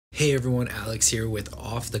Hey everyone, Alex here with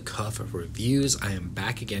Off the Cuff Reviews. I am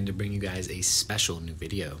back again to bring you guys a special new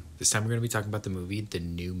video. This time we're going to be talking about the movie The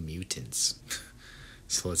New Mutants.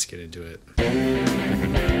 So let's get into it.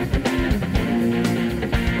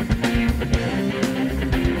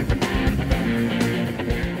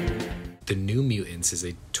 The New Mutants is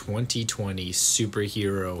a 2020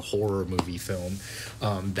 superhero horror movie film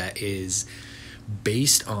that is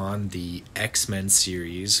based on the X-Men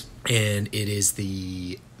series, and it is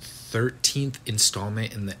the 13th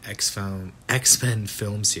installment in the X-Men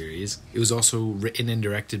film series. It was also written and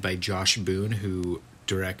directed by Josh Boone, who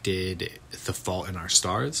directed The Fault in Our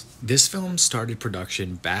Stars. This film started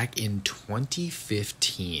production back in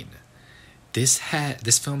 2015. This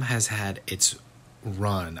film has had its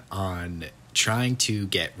run on trying to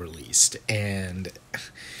get released, and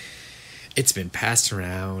it's been passed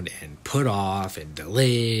around and put off and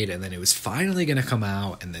delayed, and then it was finally going to come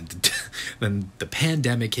out, and then the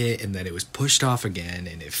pandemic hit, and then it was pushed off again,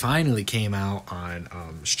 and it finally came out on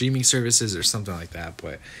streaming services or something like that.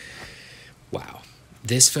 But wow,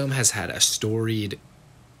 this film has had a storied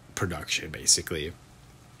production, basically,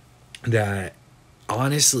 that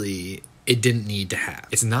honestly it didn't need to have.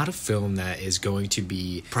 It's not a film that is going to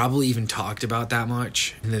be probably even talked about that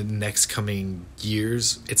much in the next coming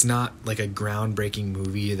years. It's not like a groundbreaking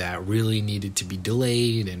movie that really needed to be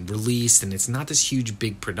delayed and released, and it's not this huge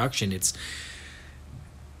big production. It's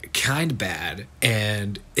kind of bad,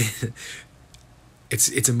 and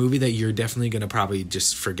it's a movie that you're definitely going to probably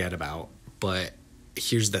just forget about. But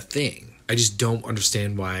here's the thing. I just don't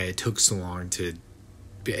understand why it took so long to...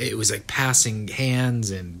 It was like passing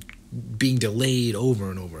hands and being delayed over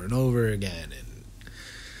and over and over again. And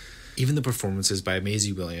even the performances by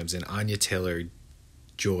Maisie Williams and Anya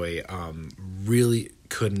Taylor-Joy really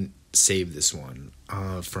couldn't save this one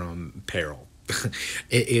from peril.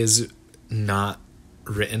 It is not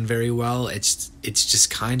written very well. It's just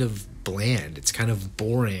kind of bland. It's kind of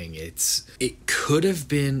boring. It could have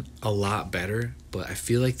been a lot better, but I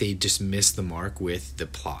feel like they just missed the mark with the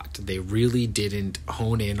plot. They really didn't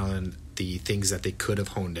hone in on the things that they could have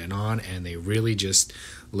honed in on, and they really just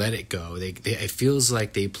let it go. It feels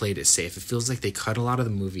like they played it safe. It feels like they cut a lot of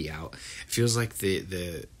the movie out. It feels like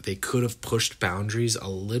they could have pushed boundaries a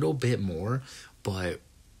little bit more, but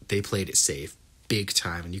they played it safe big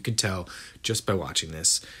time. And you can tell just by watching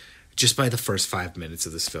this, just by the first 5 minutes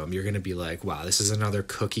of this film, you're going to be like, wow, this is another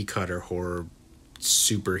cookie cutter horror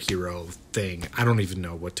superhero thing. I don't even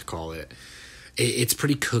know what to call it. It's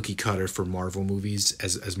pretty cookie cutter for Marvel movies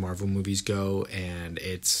as Marvel movies go, and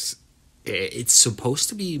it's supposed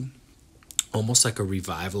to be almost like a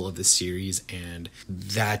revival of the series, and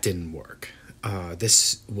that didn't work.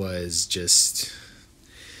 This was just...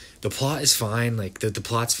 The plot is fine, like the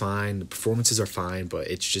plot's fine, the performances are fine, but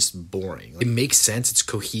it's just boring. It makes sense, it's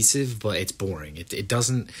cohesive, but it's boring. It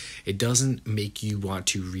doesn't make you want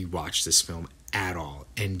to rewatch this film at all,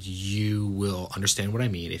 and you will understand what I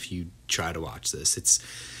mean if you try to watch this. It's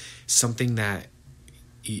something that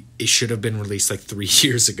it should have been released like 3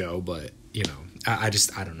 years ago, but you know, I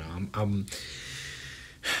don't know. I'm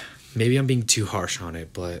maybe I'm being too harsh on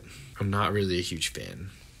it, but I'm not really a huge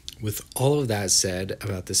fan. With all of that said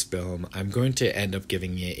about this film, I'm going to end up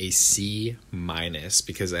giving it a C-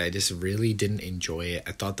 because I just really didn't enjoy it.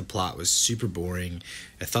 I thought the plot was super boring.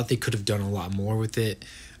 I thought they could have done a lot more with it.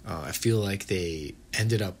 I feel like they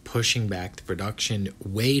ended up pushing back the production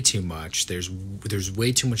way too much. There's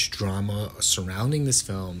way too much drama surrounding this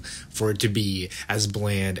film for it to be as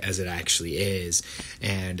bland as it actually is.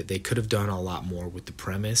 And they could have done a lot more with the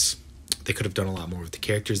premise. They could have done a lot more with the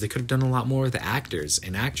characters. They could have done a lot more with the actors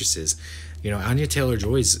and actresses. You know, Anya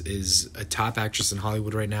Taylor-Joy is a top actress in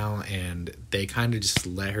Hollywood right now, and they kind of just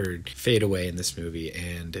let her fade away in this movie,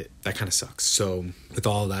 and that kind of sucks. So with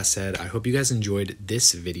all of that said, I hope you guys enjoyed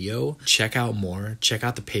this video. Check out more. Check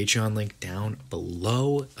out the Patreon link down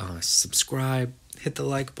below. Subscribe, hit the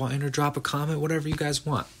like button, or drop a comment, whatever you guys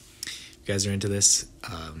want. If you guys are into this,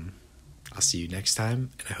 I'll see you next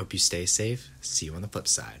time, and I hope you stay safe. See you on the flip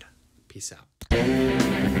side. Peace out.